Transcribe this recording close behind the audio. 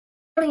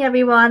Morning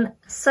everyone,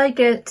 so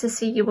good to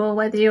see you all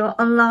whether you're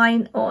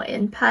online or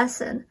in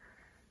person.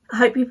 I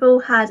hope you've all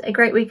had a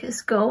great week at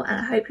school and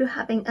I hope you're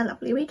having a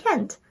lovely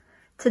weekend.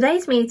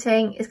 Today's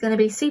meeting is going to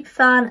be super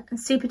fun and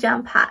super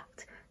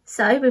jam-packed.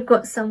 So we've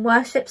got some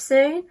worship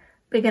soon,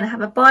 we're going to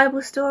have a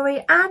Bible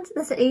story and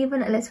there's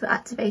even a little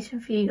activation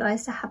for you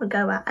guys to have a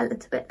go at a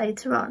little bit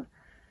later on.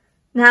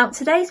 Now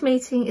today's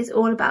meeting is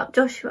all about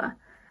Joshua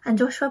and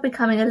Joshua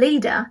becoming a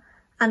leader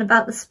and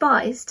about the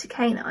spies to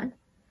Canaan.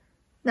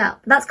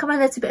 Now, that's coming a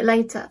little bit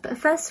later, but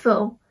first of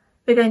all,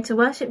 we're going to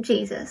worship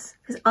Jesus,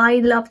 because I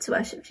love to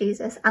worship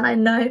Jesus, and I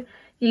know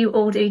you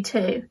all do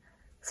too.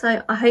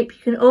 So I hope you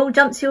can all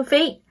jump to your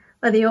feet,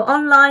 whether you're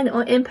online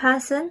or in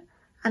person,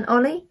 and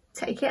Ollie,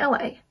 take it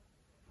away.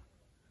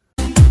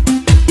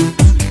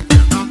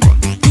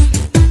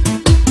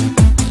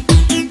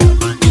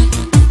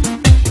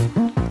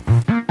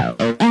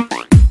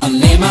 I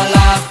lay my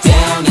life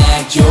down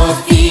at your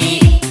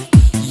feet,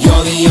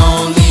 you're the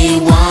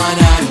only one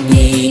I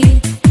need.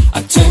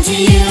 I turn to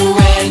you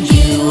and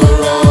you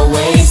are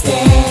always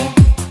there.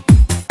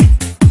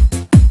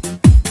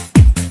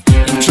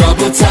 In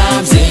troubled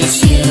times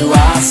it's you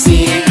I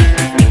see.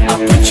 I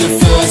put you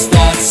first,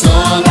 that's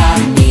all I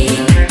need.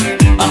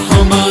 I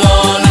humble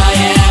all I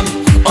am,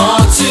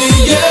 all to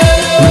you.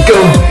 Let's go,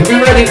 be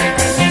ready.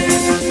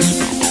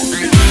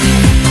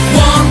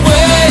 One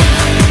way,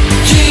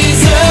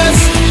 Jesus,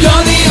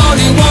 you're the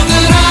only one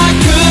that I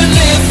could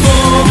live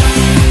for.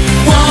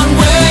 One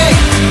way,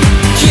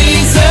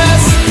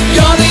 Jesus,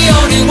 you're the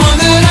only one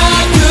that I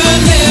could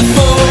live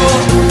for.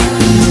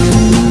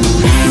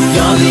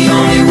 You're the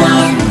only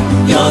one,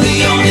 you're the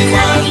only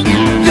one,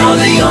 you're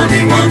the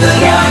only one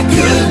that I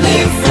could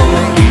live for.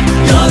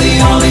 You're the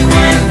only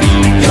one,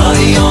 you're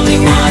the only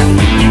one,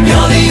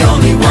 you're the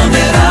only one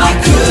that I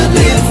could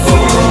live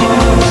for.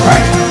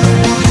 Right.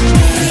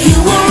 You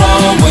were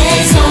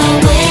always,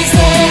 always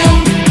there,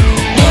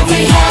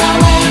 every how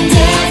and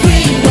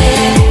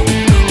everywhere.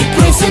 Your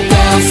grace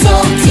abounds so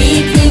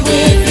deeply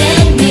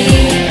within me.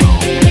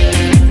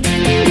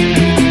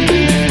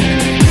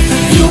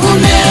 You will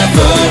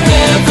never,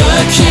 ever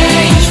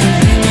change.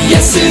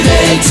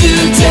 Yesterday,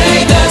 today,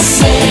 the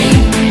same.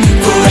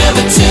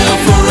 Forever till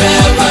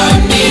forever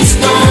meets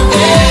no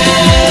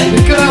end.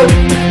 Go.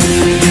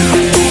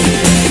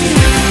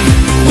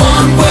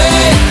 One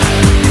way,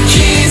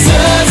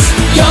 Jesus,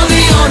 you're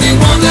the only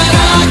one that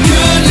I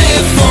could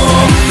live for.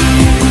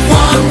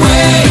 One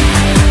way,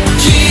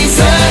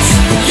 Jesus,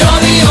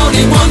 you're the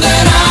only one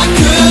that I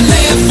could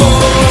live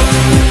for.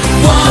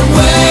 One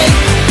way,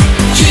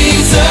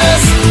 Jesus,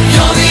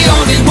 you're the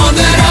only one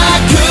that I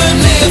could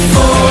live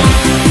for.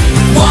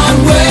 One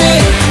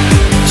way,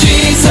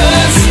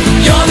 Jesus,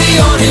 you're the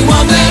only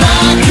one that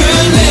I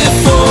could live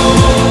for.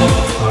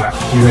 Alright,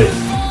 you ready?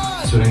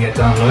 So we're gonna get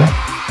down low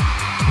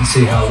and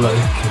see how low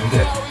can we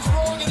get.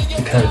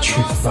 Declare the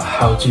truth about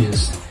how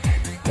Jesus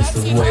is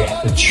the way,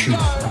 the truth,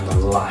 and the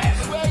life.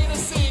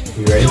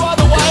 You ready? You are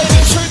the way,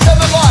 the truth, and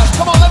the life.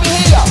 Come on, let me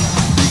hear ya.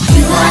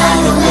 You are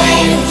the way,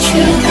 the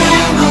truth,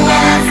 and the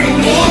life. We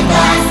live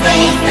by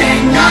faith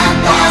and not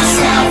by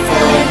sight.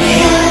 For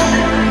you,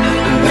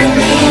 we're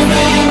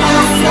living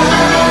off for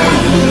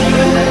you.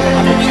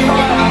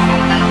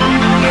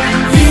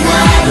 You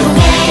are the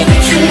way, the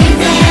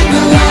truth, and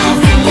the life.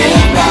 We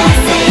live by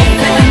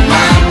faith and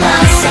not by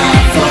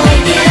sight. For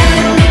you,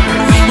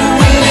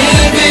 We're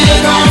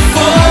living on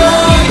for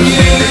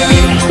you.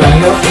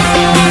 Stand up.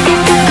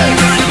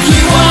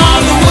 You are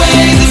the way,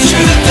 the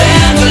truth,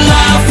 and the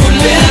life. We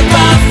live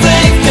by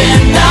faith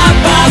and not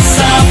by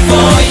sight.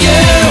 For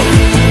you,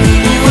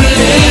 we're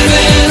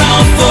living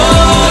on for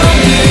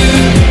you.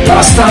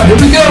 Last time, here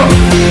we go.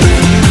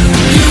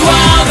 You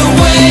are the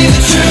way,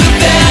 the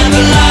truth, and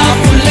the life.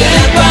 We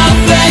live by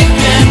faith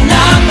and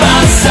not by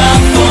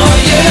sight. For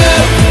you,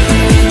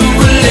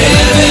 we're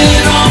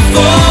living on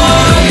for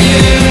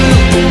you.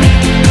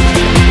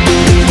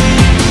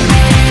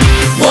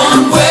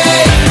 One way,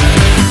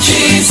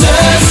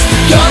 Jesus,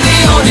 you're the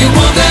only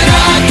one that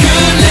I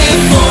could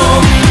live for.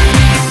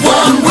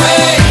 One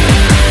way,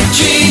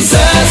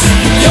 Jesus,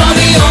 you're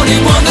the only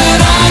one that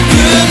I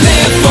could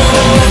live for.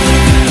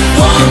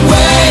 One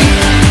way,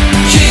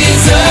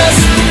 Jesus,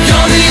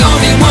 you're the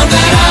only one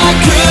that I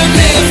could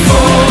live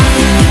for.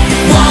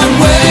 One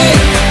way,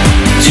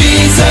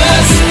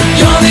 Jesus,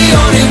 you're the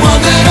only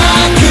one that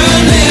I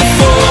could live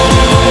for.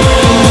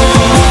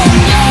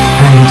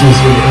 And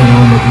Jesus, you're the only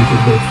one that you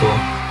could live for.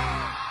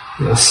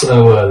 You're so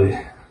worthy.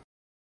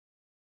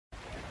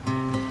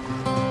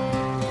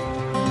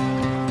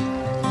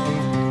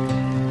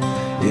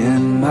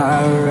 In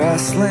my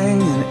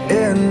wrestling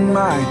and in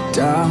my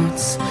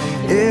doubts,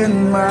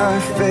 in my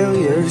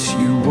failures,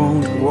 you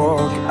won't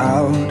walk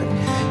out.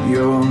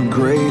 Your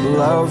great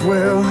love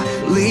will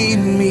lead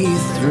me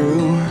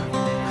through.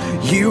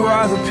 You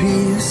are the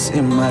peace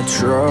in my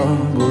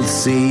troubled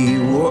sea.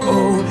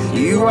 Whoa,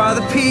 you are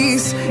the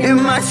peace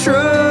in my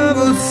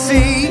troubled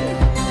sea.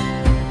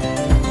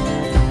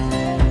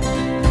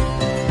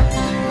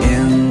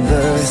 In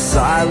the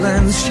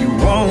silence, you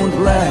won't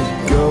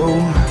let go.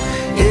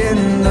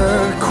 In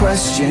the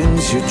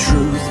questions your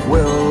truth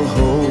will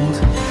hold.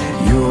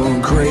 Your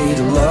great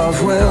love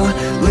will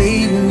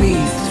lead me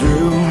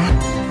through.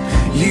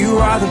 You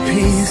are the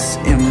peace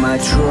in my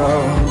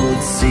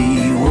troubled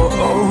sea.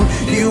 Whoa,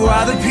 you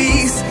are the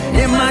peace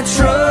in my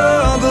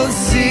troubled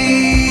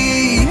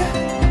sea.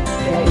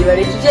 Okay, you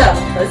ready to jump?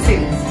 Let's see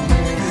this.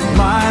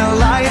 My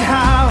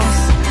lighthouse,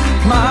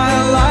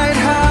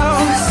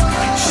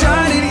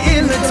 shining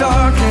in the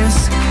darkness,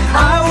 I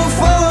will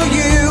follow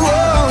you. Oh,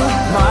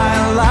 my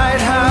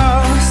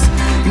lighthouse,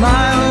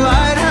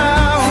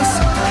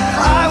 I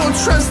will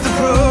trust the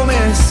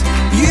promise.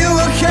 You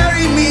will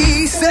carry me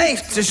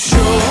safe to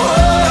shore,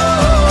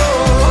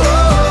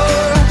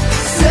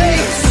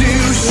 safe to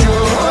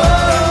shore,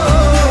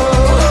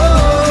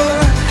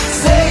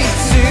 safe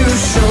to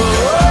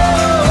shore,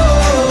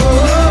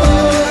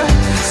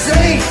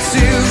 safe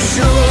to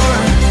shore.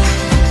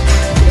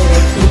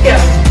 Keep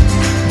going.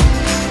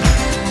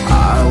 I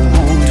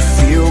won't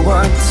fear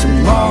what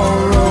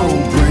tomorrow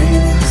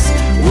brings.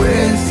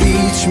 With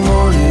each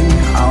morning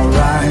I'll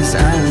rise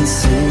and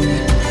sing.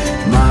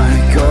 My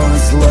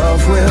God's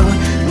love will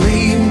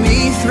lead me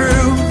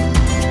through.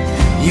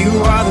 You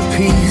are the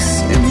peace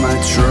in my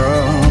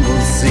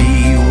troubled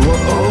sea.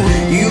 Whoa,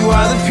 you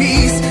are the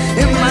peace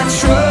in my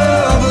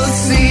troubled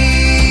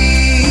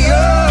sea.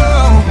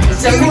 Oh,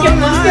 So we you can are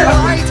my move it.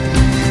 light,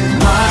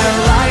 my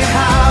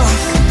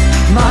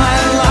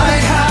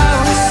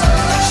lighthouse,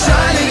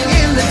 shining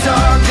in the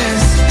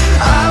darkness.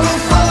 I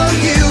will follow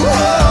you. Oh,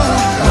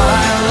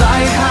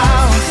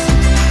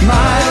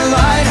 my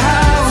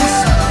lighthouse,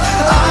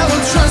 I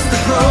will trust the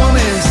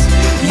promise.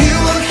 You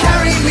will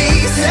carry me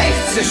safe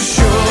to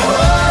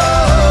shore,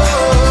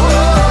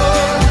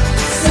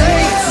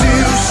 safe to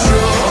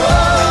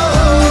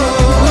shore,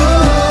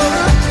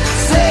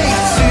 safe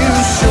to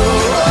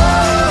shore,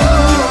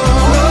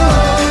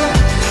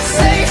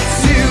 safe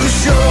to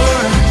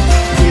shore.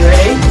 You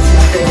ready? This is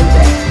my favorite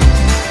thing.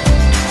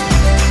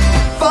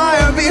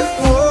 Fire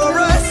before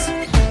us,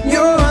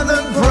 you're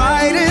the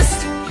brightest.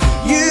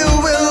 You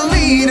will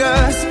lead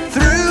us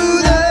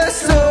through the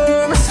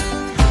storms.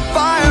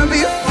 Fire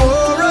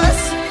before us,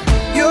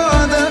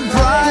 you're the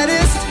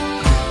brightest.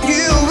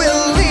 You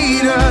will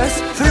lead us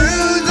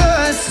through the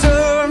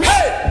storms.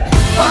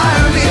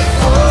 Fire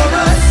before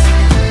us,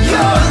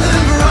 you're the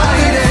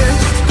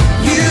brightest.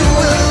 You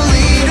will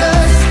lead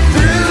us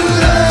through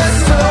the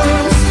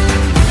storms.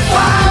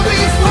 Fire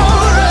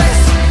before us,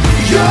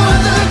 you're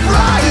the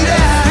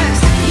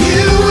brightest.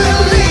 You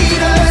will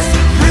lead us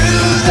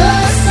through the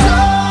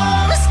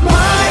storms.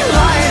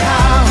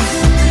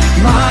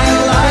 My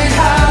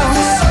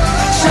lighthouse,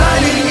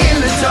 shining in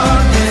the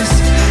darkness,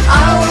 I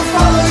will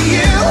follow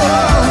you.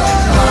 Oh,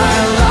 my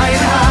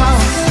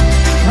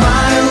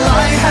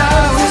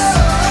lighthouse,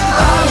 I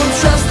will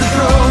trust the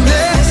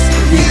promise.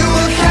 You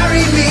will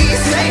carry me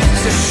safe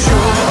to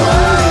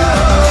shore,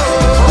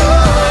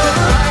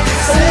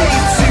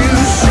 safe to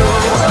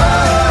shore,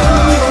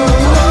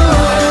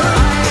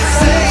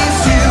 safe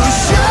to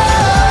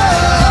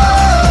shore,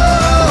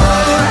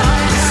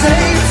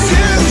 safe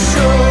to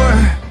shore.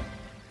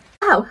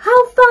 Wow,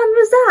 how fun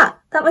was that?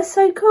 That was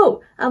so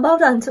cool. And well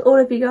done to all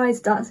of you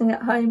guys dancing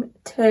at home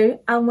too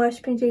and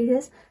worshipping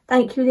Jesus.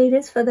 Thank you,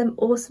 leaders, for them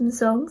awesome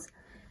songs.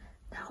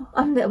 Now,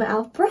 I'm a little bit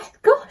out of breath,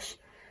 gosh.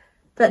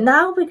 But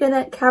now we're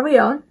going to carry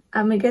on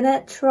and we're going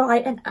to try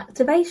an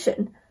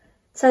activation.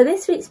 So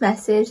this week's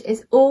message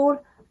is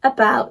all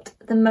about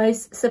the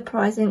most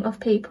surprising of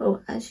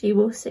people, as you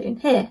will soon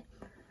hear.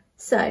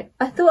 So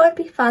I thought it'd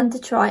be fun to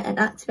try an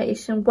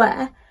activation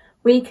where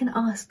we can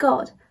ask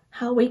God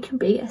how we can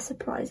be a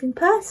surprising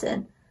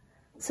person.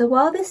 So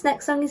while this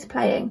next song is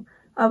playing,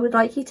 I would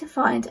like you to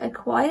find a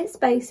quiet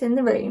space in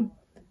the room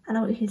and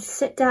I want you to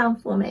sit down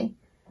for me.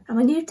 And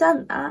when you've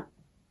done that,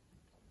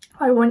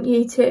 I want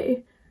you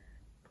to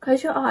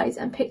close your eyes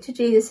and picture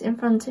Jesus in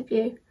front of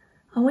you.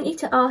 I want you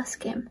to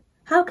ask him,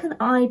 how can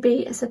I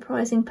be a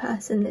surprising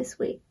person this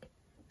week?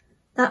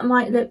 That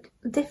might look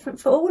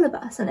different for all of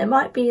us and it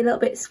might be a little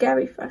bit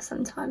scary for us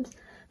sometimes,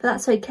 but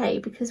that's okay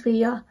because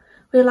we're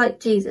like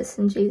Jesus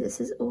and Jesus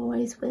is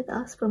always with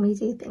us when we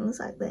do things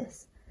like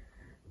this.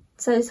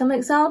 So some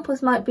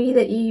examples might be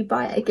that you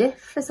buy a gift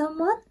for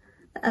someone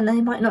and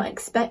they might not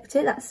expect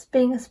it. That's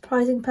being a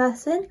surprising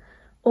person.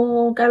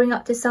 Or going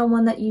up to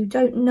someone that you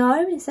don't know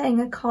and saying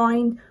a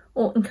kind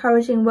or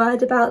encouraging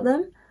word about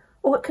them.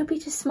 Or it could be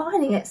just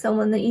smiling at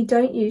someone that you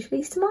don't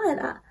usually smile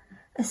at.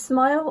 A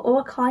smile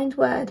or a kind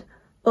word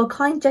or a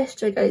kind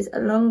gesture goes a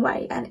long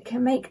way and it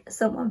can make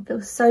someone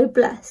feel so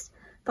blessed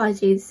by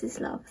Jesus'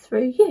 love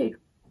through you.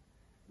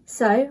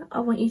 So I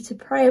want you to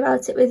pray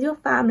about it with your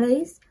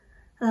families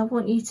and I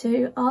want you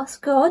to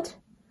ask God,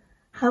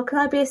 how can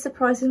I be a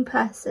surprising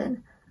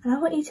person? And I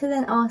want you to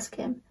then ask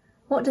him,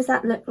 what does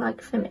that look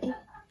like for me?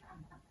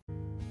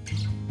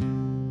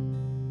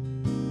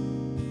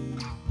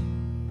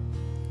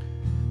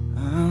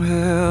 I'm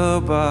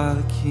held by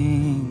the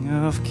King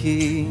of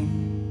Kings.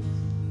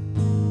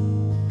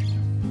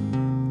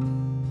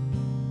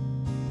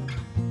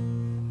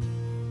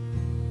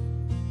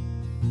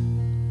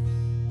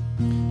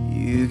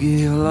 You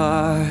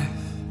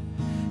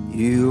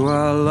You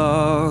are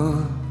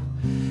love,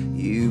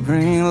 you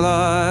bring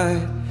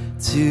light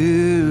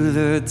to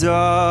the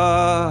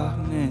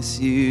darkness,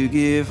 you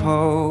give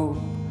hope,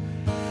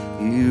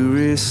 you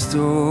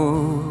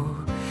restore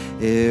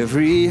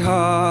every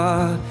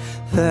heart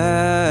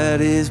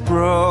that is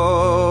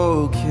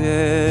broken.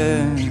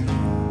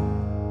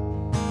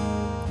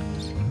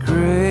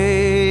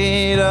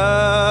 Great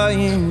are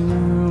you,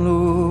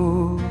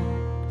 Lord.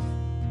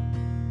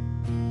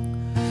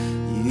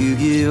 You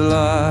give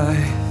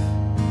life,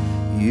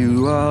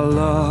 you are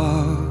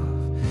love,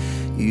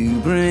 you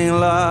bring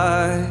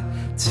light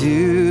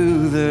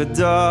to the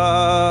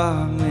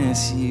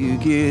darkness, you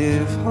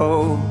give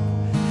hope,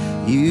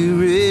 you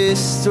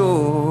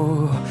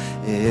restore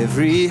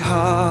every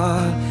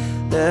heart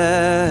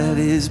that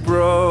is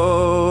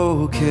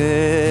broken.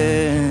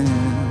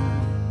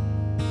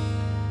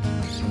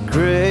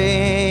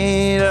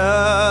 Great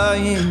are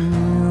you,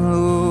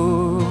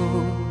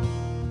 Lord,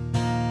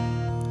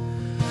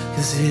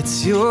 'cause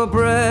it's your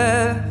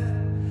breath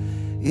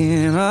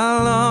in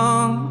our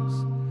lungs,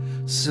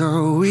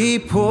 so we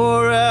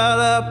pour out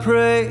our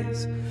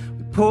praise,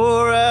 we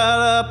pour out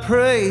our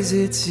praise.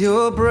 It's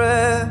your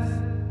breath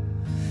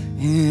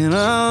in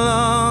our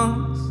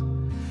lungs,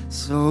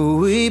 so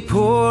we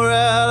pour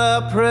out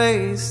our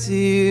praise to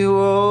you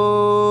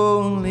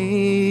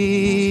only.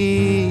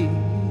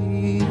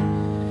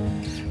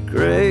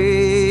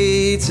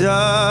 Great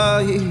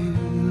are you,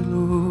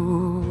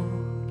 Lord.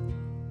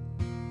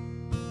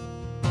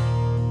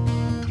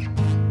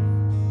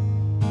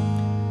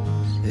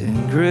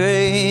 And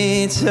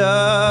great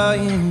are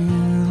you,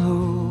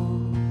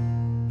 Lord.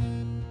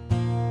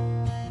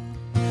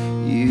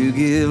 You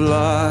give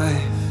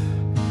life,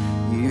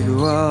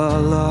 you are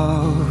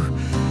love,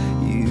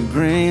 you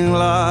bring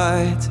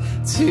light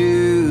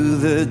to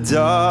the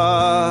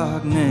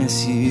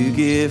darkness, you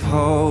give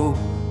hope,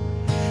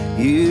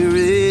 you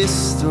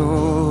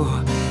restore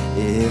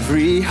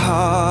every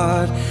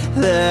heart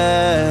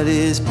that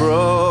is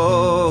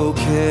broken.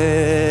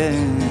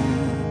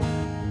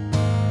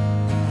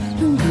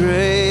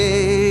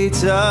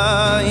 Great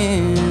are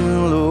you,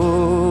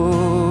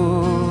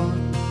 Lord.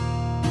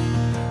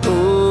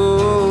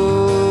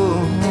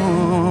 Oh,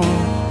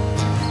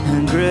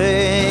 and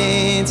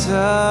great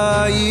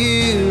are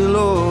you,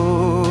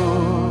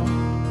 Lord,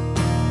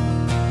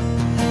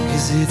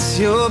 'cause it's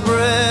your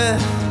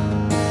breath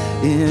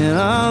in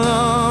our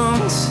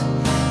lungs,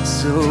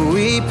 so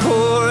we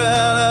pour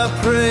out our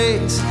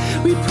praise,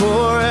 we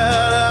pour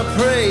out our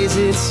praise.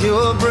 It's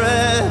your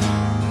breath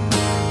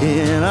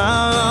in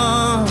our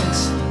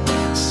lungs,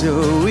 so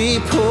we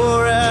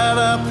pour out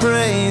our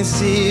praise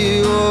to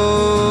you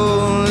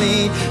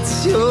only.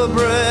 It's your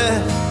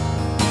breath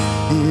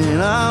in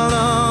our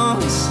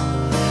lungs,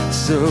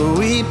 so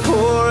we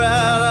pour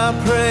out our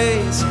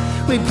praise,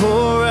 we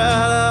pour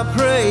out our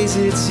praise.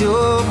 It's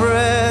your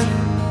breath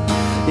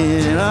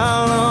in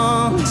our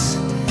lungs,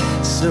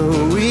 so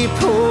we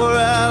pour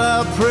out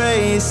our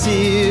praise to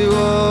you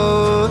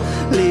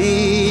only.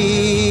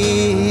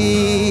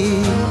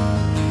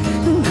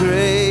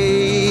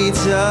 Great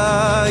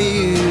are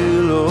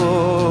you,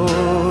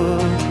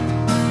 Lord.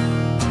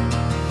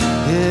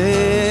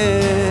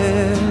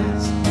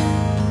 Yes,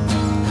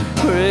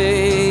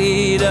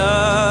 great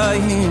are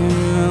you,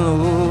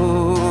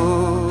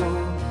 Lord.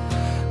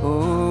 Oh.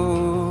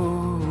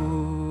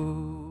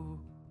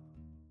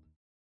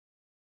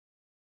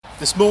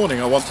 This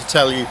morning I want to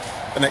tell you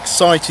an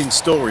exciting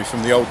story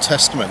from the Old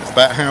Testament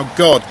about how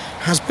God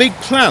has big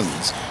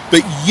plans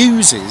but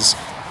uses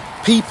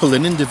people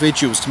and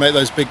individuals to make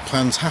those big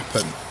plans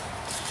happen.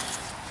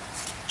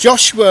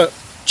 Joshua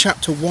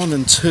chapter 1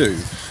 and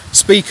 2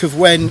 speak of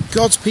when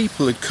God's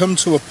people had come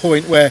to a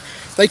point where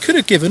they could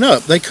have given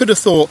up. They could have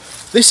thought,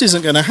 this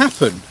isn't going to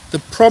happen. The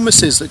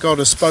promises that God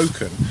has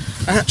spoken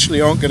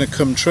actually aren't going to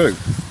come true.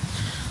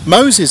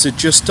 Moses had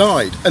just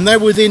died and they're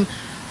within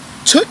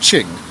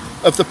touching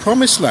of the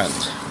promised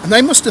land, and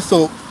they must have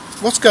thought,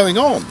 what's going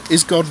on?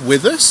 Is God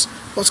with us?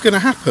 What's going to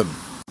happen?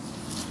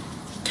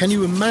 Can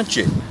you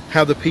imagine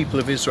how the people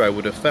of Israel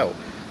would have felt?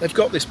 They've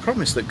got this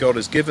promise that God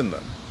has given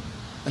them,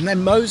 and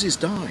then Moses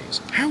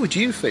dies. How would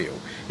you feel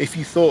if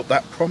you thought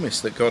that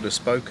promise that God has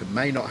spoken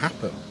may not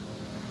happen?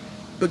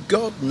 But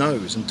God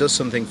knows and does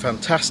something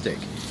fantastic.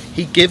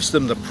 He gives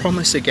them the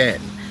promise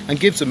again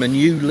and gives them a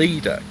new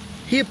leader.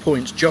 He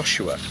appoints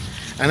Joshua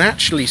and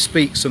actually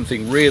speaks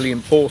something really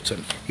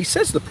important. He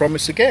says the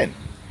promise again.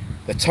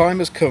 The time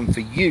has come for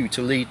you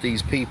to lead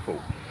these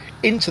people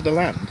into the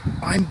land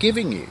I'm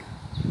giving you.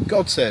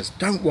 God says,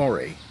 don't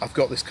worry, I've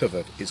got this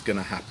covered, it's going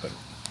to happen.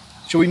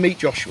 Shall we meet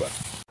Joshua?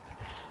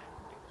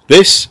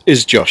 This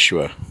is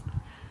Joshua,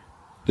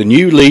 the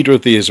new leader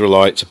of the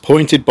Israelites,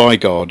 appointed by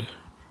God.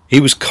 He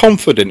was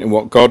confident in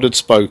what God had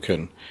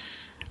spoken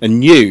and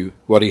knew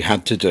what he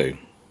had to do.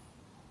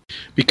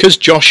 Because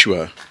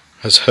Joshua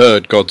has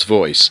heard God's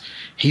voice,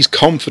 he's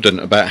confident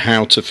about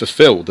how to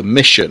fulfill the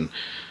mission,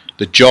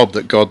 the job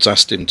that God's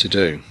asked him to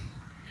do.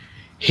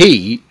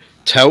 He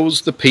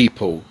tells the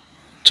people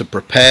to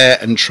prepare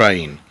and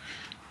train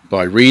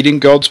by reading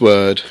God's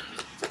word,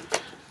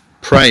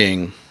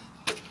 praying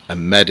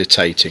and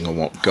meditating on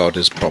what God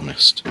has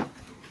promised.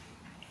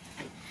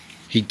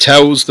 He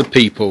tells the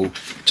people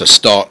to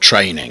start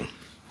training.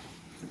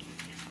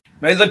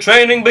 May the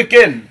training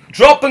begin.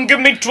 Drop and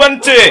give me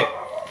 20.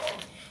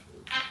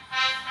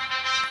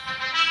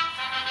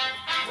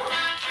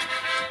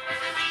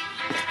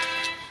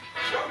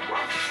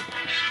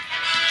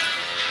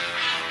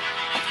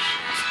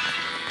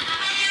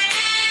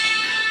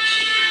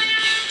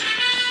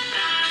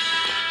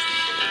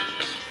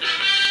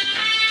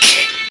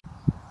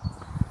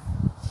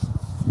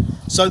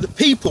 So the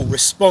people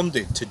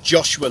responded to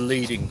Joshua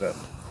leading them.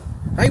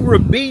 They were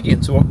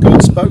obedient to what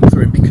God spoke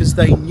through him because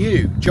they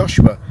knew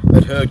Joshua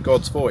had heard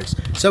God's voice.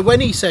 So when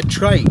he said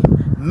train,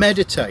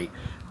 meditate,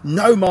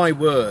 know my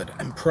word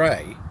and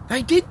pray,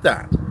 they did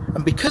that.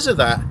 And because of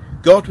that,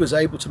 God was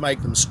able to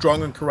make them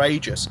strong and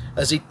courageous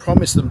as he'd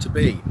promised them to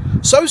be.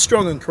 So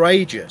strong and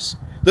courageous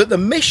that the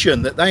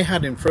mission that they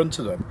had in front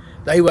of them,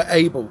 they were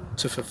able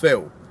to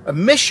fulfill. A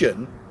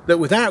mission that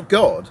without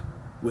God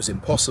was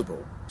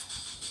impossible.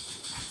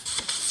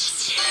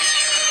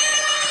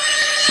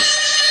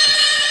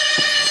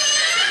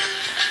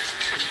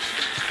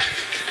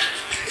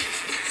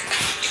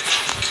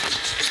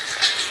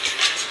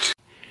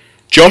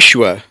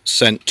 Joshua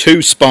sent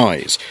 2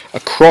 spies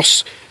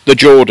across the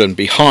Jordan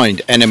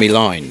behind enemy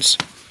lines.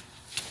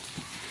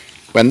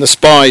 When the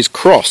spies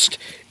crossed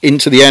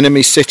into the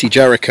enemy city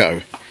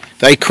Jericho,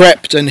 they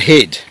crept and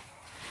hid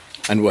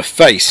and were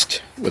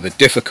faced with a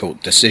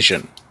difficult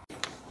decision.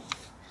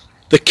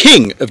 The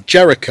king of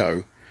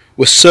Jericho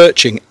was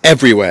searching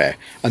everywhere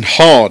and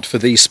hard for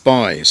these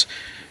spies.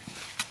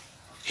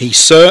 He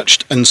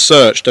searched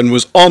and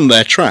was on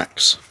their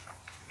tracks.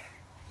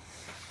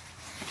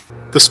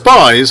 The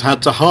spies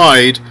had to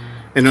hide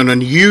in an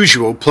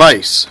unusual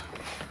place,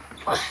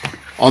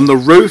 on the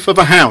roof of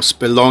a house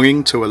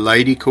belonging to a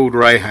lady called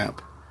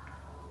Rahab.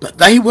 But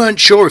they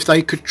weren't sure if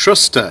they could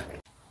trust her.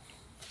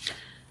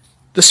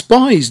 The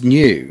spies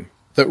knew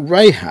that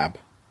Rahab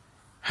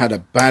had a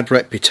bad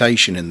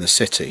reputation in the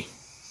city.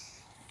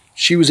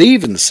 She was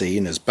even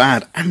seen as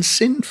bad and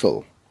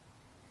sinful.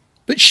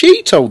 But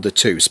she told the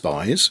 2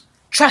 spies,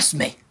 "Trust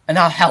me and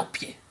I'll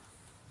help you."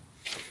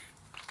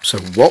 So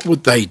what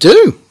would they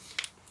do?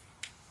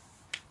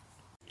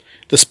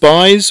 The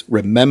spies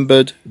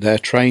remembered their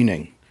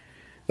training.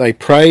 They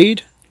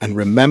prayed and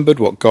remembered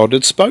what God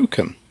had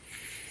spoken.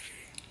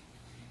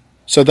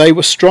 So they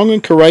were strong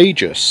and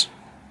courageous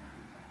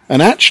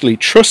and actually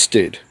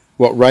trusted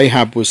what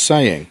Rahab was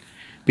saying,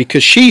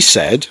 because she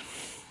said,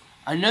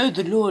 "I know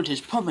the Lord has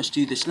promised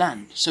you this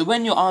land, so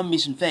when your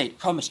armies invade,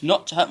 promise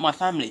not to hurt my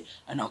family,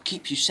 and I'll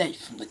keep you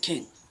safe from the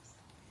king."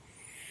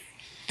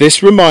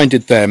 This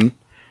reminded them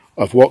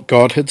of what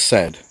God had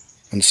said,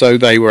 and so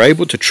they were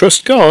able to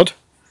trust God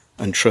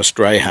and trust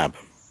Rahab.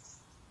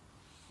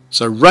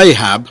 So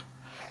Rahab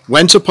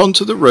went up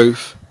onto the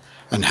roof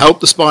and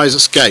helped the spies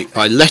escape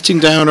by letting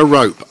down a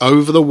rope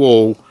over the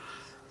wall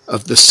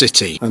of the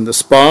city. And the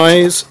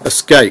spies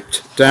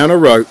escaped down a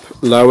rope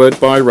lowered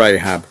by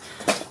Rahab,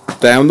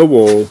 down the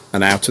wall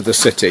and out of the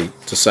city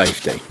to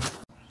safety.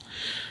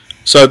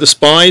 So the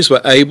spies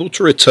were able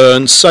to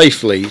return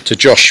safely to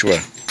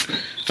Joshua,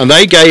 and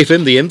they gave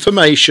him the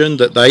information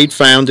that they'd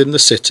found in the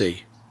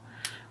city,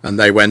 and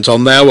they went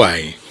on their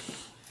way.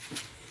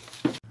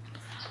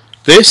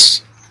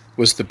 This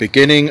was the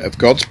beginning of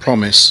God's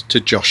promise to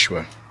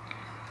Joshua.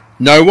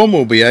 No one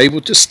will be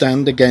able to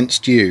stand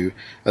against you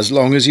as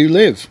long as you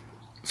live,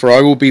 for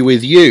I will be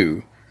with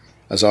you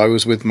as I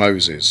was with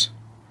Moses.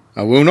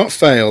 I will not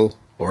fail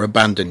or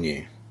abandon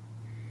you.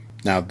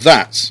 Now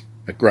that's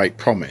a great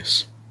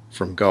promise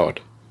from God.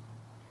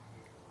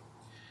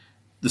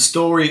 The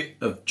story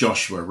of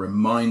Joshua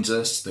reminds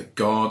us that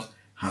God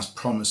has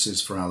promises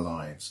for our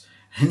lives.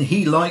 And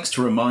he likes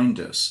to remind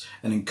us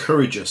and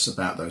encourage us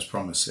about those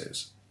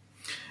promises.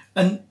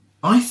 And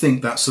I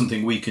think that's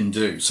something we can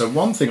do. So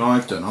one thing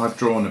I've done, I've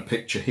drawn a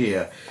picture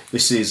here.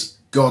 This is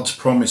God's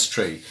promise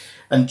tree.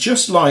 And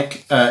just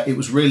like it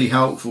was really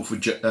helpful for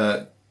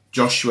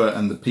Joshua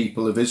and the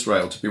people of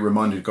Israel to be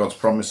reminded of God's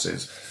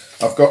promises,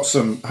 I've got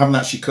some, I haven't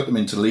actually cut them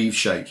into leaf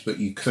shapes, but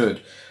you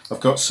could. I've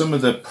got some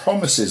of the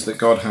promises that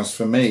God has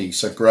for me.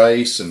 So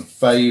grace and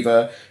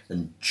favour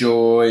and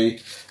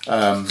joy.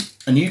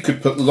 And you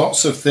could put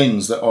lots of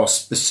things that are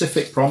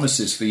specific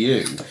promises for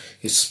you.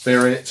 His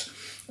spirit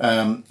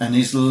and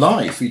his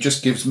life. He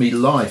just gives me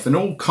life and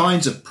all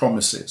kinds of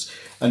promises.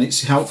 And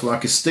it's helpful. I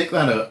could stick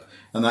that up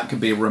and that could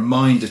be a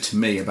reminder to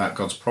me about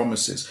God's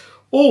promises.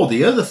 Or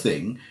the other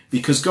thing,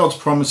 because God's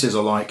promises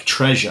are like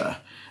treasure,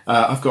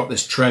 I've got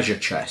this treasure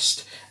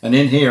chest. And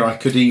in here I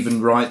could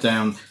even write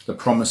down the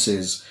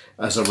promises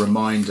as a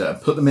reminder,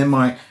 put them in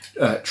my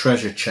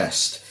treasure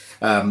chest.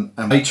 And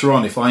later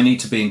on, if I need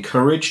to be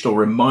encouraged or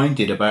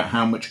reminded about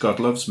how much God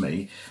loves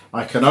me,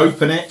 I can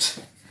open it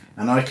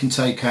and I can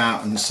take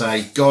out and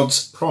say,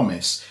 God's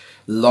promise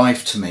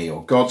life to me,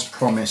 or God's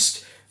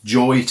promised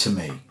joy to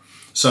me.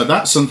 So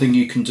that's something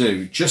you can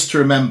do, just to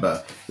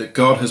remember that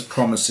God has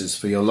promises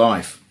for your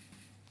life.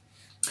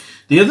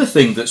 The other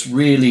thing that's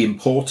really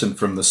important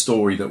from the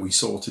story that we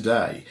saw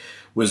today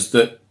was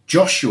that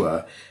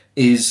Joshua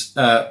is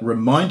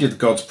reminded of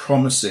God's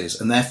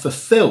promises, and they're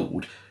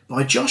fulfilled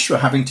by Joshua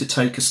having to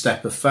take a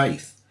step of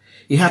faith.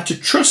 He had to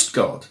trust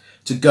God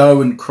to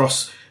go and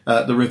cross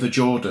the River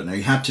Jordan.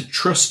 He had to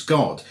trust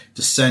God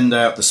to send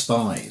out the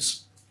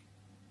spies.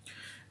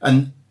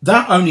 And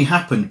that only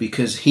happened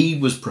because he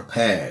was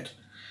prepared.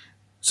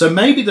 So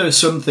maybe there are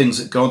some things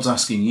that God's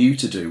asking you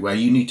to do where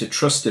you need to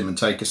trust him and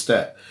take a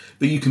step.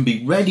 But you can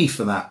be ready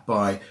for that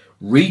by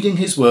reading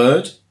his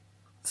word,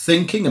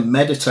 thinking and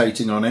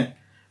meditating on it,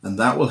 and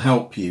that will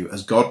help you,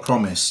 as God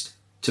promised,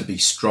 to be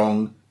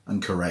strong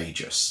and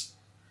courageous.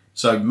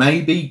 So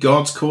maybe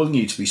God's calling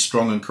you to be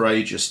strong and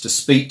courageous, to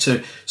speak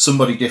to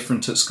somebody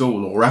different at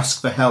school, or ask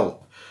for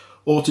help,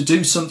 or to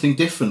do something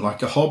different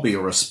like a hobby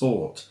or a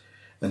sport.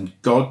 And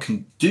God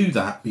can do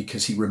that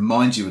because he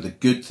reminds you of the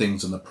good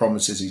things and the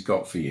promises he's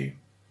got for you.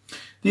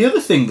 The other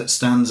thing that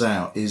stands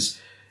out is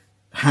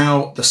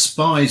how the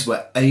spies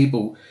were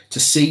able to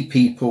see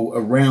people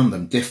around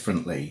them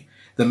differently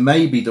than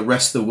maybe the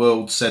rest of the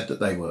world said that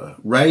they were.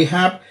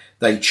 Rahab,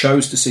 they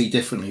chose to see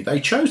differently.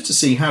 They chose to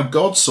see how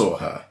God saw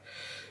her.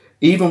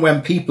 Even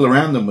when people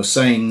around them were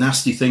saying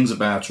nasty things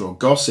about her, or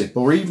gossip,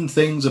 or even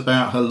things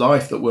about her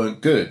life that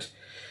weren't good,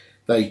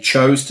 they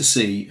chose to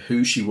see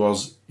who she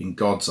was in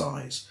God's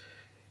eyes.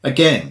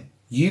 Again,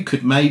 you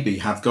could maybe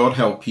have God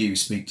help you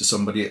speak to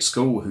somebody at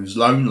school who's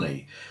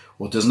lonely,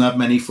 or doesn't have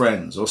many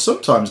friends, or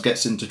sometimes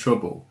gets into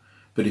trouble.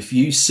 But if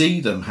you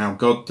see them how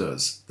God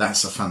does,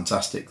 that's a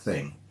fantastic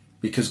thing.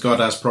 Because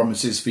God has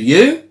promises for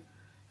you,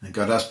 and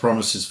God has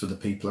promises for the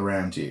people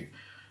around you.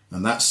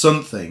 And that's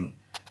something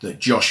that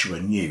Joshua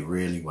knew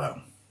really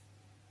well.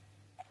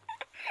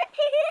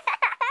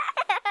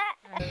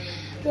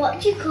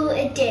 What do you call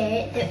a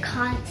deer that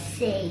can't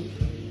see?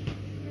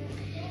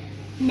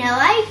 No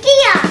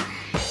idea.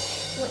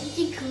 What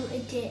do you call a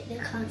deer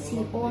that can't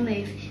see or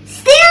move?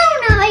 Still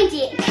no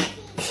idea.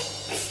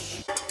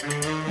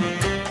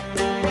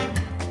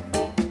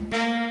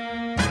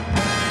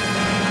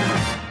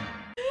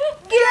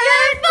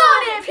 Good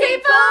morning,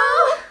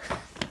 people!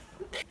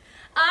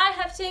 I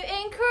have two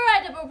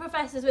incredible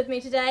professors with me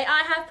today.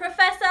 I have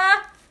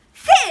Professor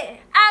Finn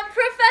and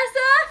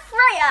Professor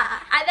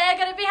Freya, and they're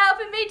going to be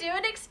helping me do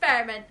an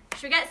experiment.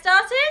 Should we get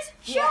started?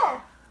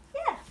 Sure.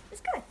 Yeah,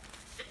 let's go.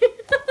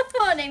 This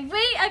morning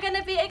we are going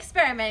to be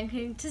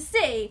experimenting to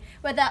see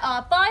whether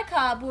our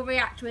bicarb will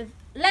react with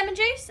lemon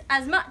juice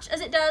as much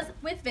as it does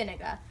with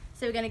vinegar.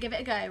 So we're going to give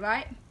it a go,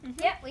 right? Mm-hmm.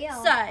 Yeah, we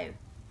are. So,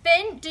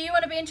 Finn, do you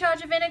want to be in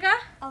charge of vinegar?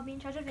 I'll be in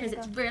charge of Because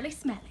vinegar. it's really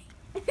smelly.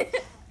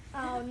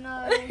 Oh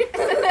no.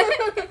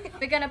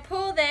 We're going to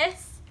pour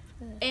this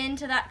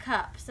into that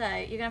cup. So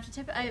you're going to have to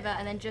tip it over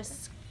and then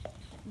just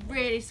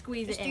really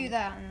squeeze it in. do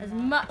that. As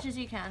much as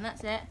you can.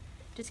 That's it.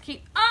 Just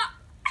keep... Ah!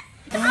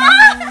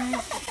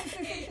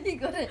 You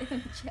got it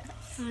in the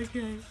chest.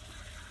 Okay.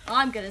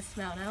 I'm going to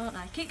smell now, aren't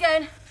I? Keep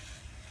going.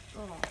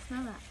 Oh,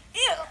 smell that.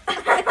 Ew.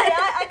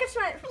 I can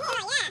smell it.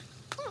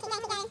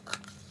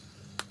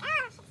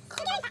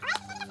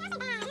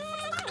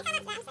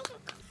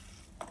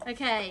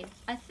 Okay,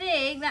 I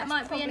think that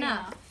might be probably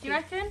enough. enough. Do you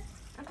reckon?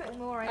 I'm putting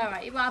more in.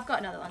 Alright, well I've got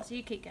another one, so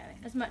you keep going.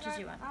 As much as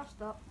you want. I'll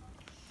stop.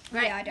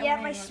 Right. Yeah, I don't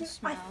really want to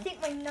smell. I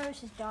think my nose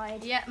has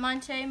died. Yeah,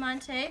 mine too, mine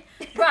too.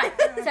 Right,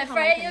 so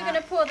Freya, you're going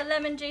to pour the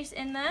lemon juice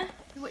in there,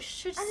 which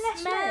should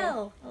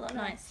smell a lot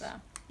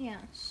nicer. Yeah.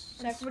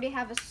 So everybody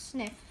have a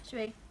sniff. Should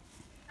we?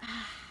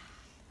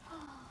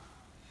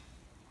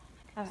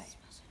 Alright.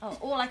 Oh,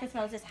 all I can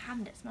smell is this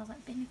hand. It smells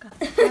like vinegar.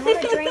 I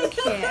want to drink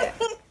it.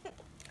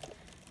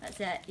 That's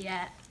it,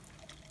 yeah.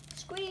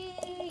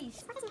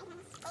 Squeeze.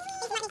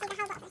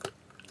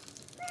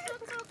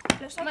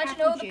 Looks like Imagine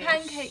apple all the juice.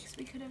 pancakes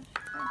we could have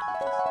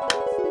had.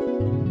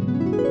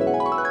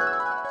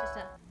 Just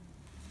a...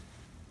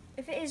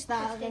 If it is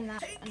that, then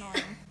that's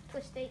annoying.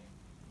 Twisty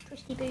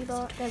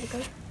boobar. There we go.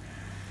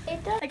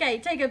 It does. Okay,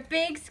 take a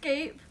big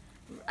scoop,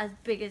 as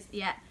big as,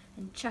 yeah,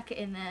 and chuck it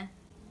in there.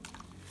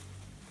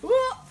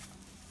 Look,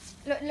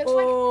 looks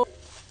like.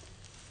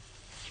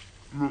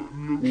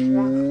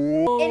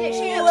 It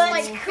literally looks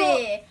like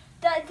beer.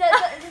 No,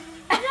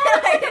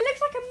 it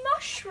looks like a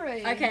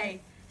mushroom.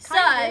 Okay, so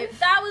Kind of.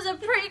 that was a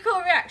pretty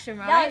cool reaction,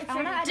 right? That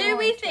was pretty Do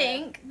we cool.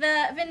 think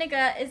that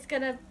vinegar is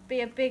going to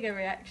be a bigger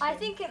reaction? I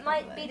think it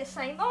might be the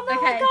same. Oh no,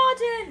 Okay. my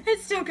garden!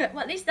 It's still good.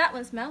 Well, at least that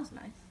one smells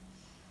nice.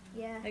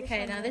 Yeah.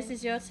 Okay, now this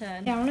is your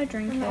turn. Yeah, I want to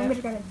drink it. I'm going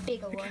to grab a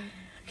bigger one.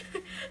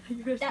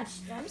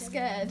 I'm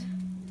scared.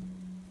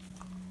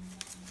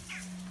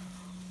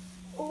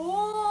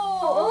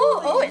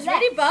 Oh, it's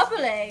really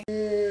bubbly.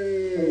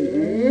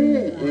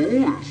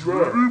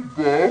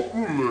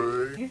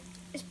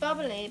 It's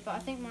bubbly, but I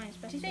think mine's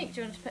better. Do you think?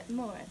 Do you want to put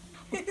more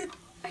in?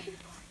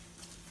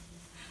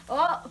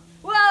 Oh,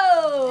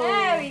 whoa!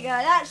 There we go.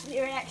 That's the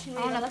reaction.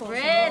 That's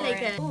really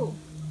good. Ooh,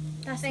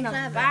 that's not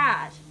clever.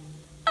 bad.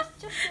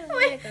 Just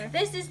Wait,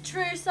 this is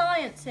true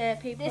science here,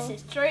 people. This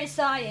is true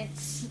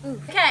science.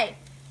 Okay,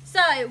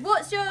 So,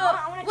 what's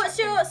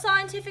your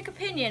scientific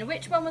opinion?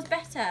 Which one was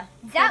better?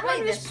 That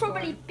Probably one was this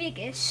probably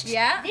biggest.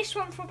 Yeah. This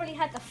one probably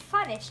had the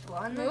funnest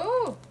one.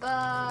 Ooh.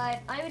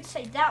 But I would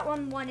say that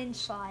one won in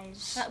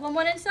size. That one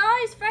won in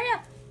size,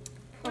 Freya.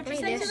 What do you Probably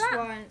say to this that?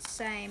 one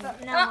same.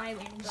 But now I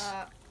win.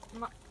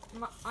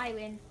 But I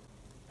win.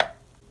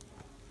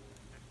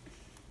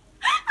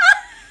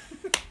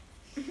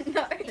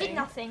 No, it did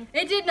nothing.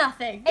 It did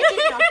nothing. It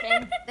did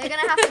nothing. They're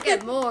gonna have to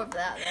get more of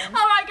that then.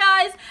 All right,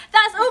 guys,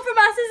 that's all from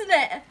us, isn't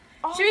it?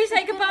 Oh, Should we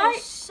say for goodbye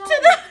goodness to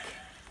sake. the?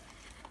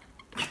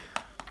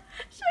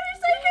 Should we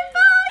say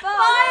goodbye?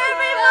 Bye,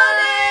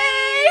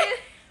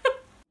 everybody.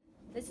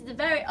 This is a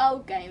very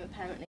old game,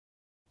 apparently.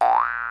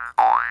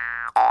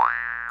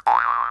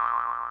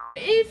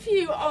 If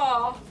you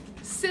are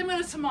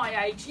similar to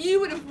my age, you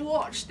would have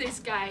watched this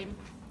game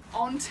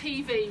on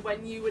TV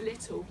when you were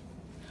little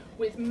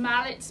with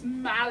mallets.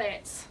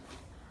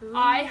 Ooh.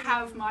 I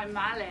have my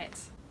mallet.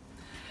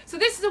 So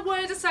this is a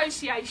word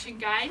association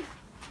game.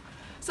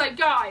 So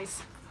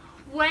guys,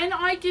 when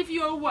I give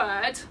you a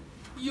word,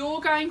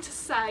 you're going to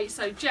say,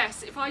 so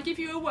Jess, if I give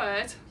you a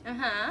word,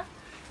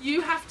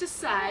 you have to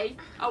say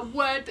a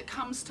word that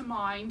comes to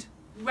mind,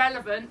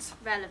 relevant.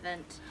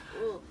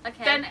 Ooh,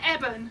 okay. Then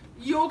Eben,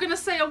 you're going to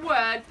say a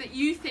word that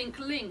you think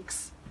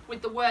links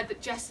with the word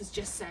that Jess has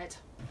just said.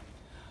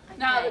 Okay.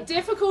 Now the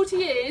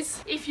difficulty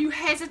is if you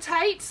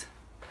hesitate,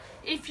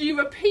 if you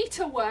repeat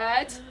a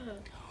word,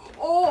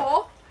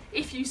 or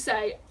if you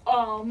say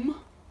I'm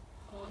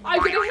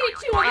going to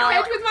hit you on the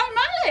head with my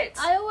mallet.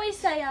 I always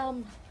say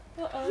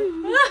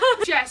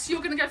Jess,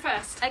 you're going to go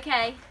first.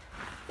 Okay.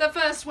 The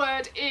first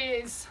word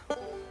is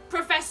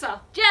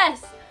professor.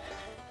 Jess.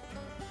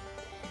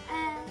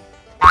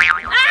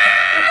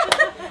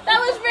 That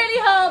was really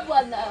hard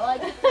one though. I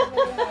did a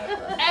really hard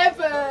one.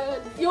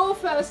 Evan, your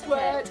first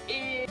word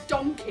is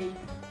donkey.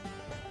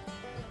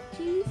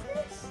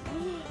 Jesus.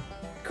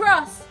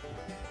 Cross.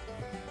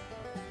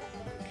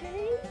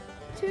 Okay.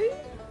 2.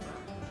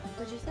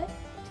 What did you say?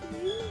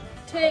 2.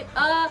 2.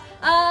 Oh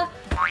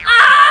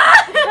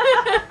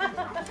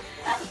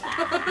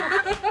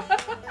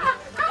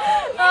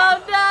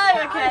no.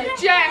 Okay.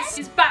 Jess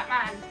is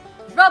Batman.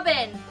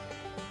 Robin.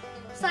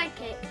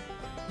 Sidekick.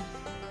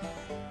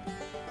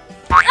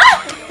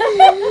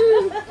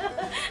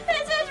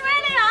 This is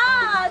really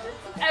hard.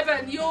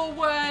 Evan, your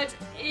word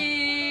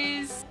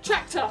is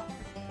tractor.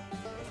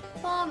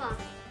 Farmer.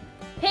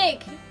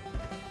 Pig.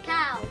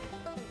 Cow.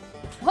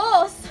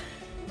 Horse.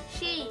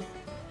 Sheep.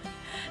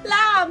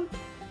 Lamb.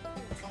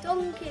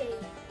 Donkey.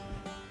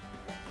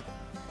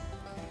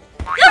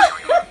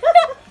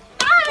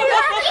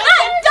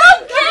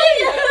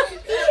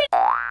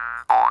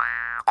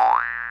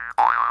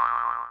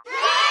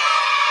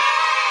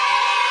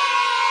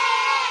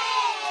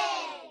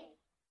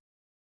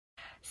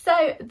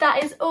 So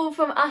that is all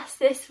from us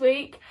this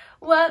week.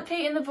 Weren't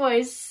Pete and the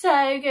boys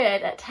so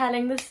good at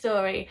telling the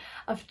story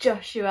of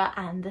Joshua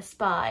and the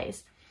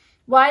spies?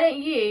 Why don't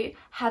you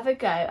have a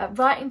go at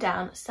writing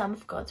down some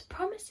of God's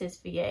promises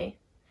for you?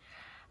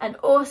 And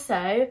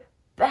also,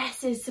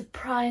 Bess's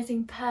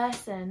surprising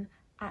person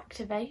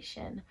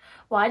activation.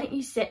 Why don't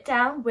you sit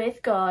down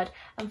with God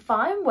and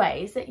find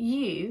ways that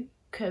you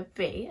could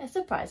be a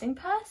surprising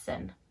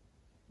person?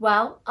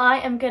 Well, I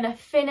am going to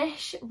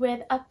finish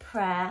with a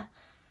prayer.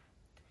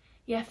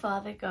 Yeah,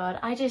 Father God,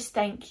 I just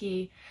thank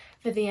you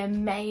for the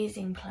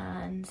amazing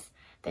plans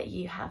that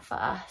you have for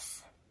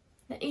us.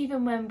 That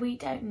even when we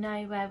don't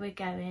know where we're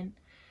going,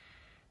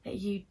 that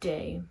you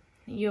do.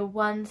 You're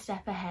one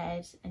step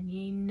ahead and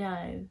you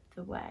know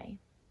the way.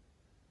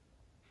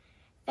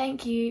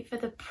 Thank you for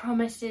the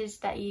promises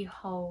that you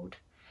hold.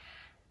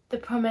 The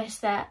promise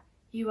that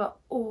you are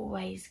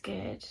always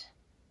good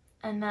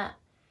and that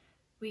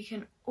we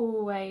can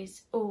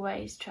always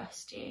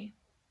trust you.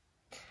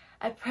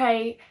 I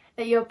pray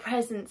that your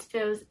presence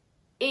fills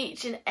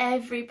each and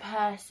every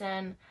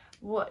person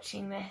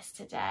watching this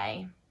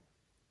today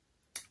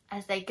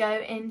as they go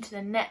into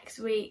the next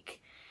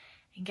week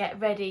and get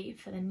ready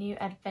for the new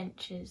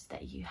adventures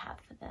that you have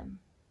for them.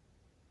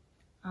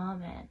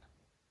 Amen.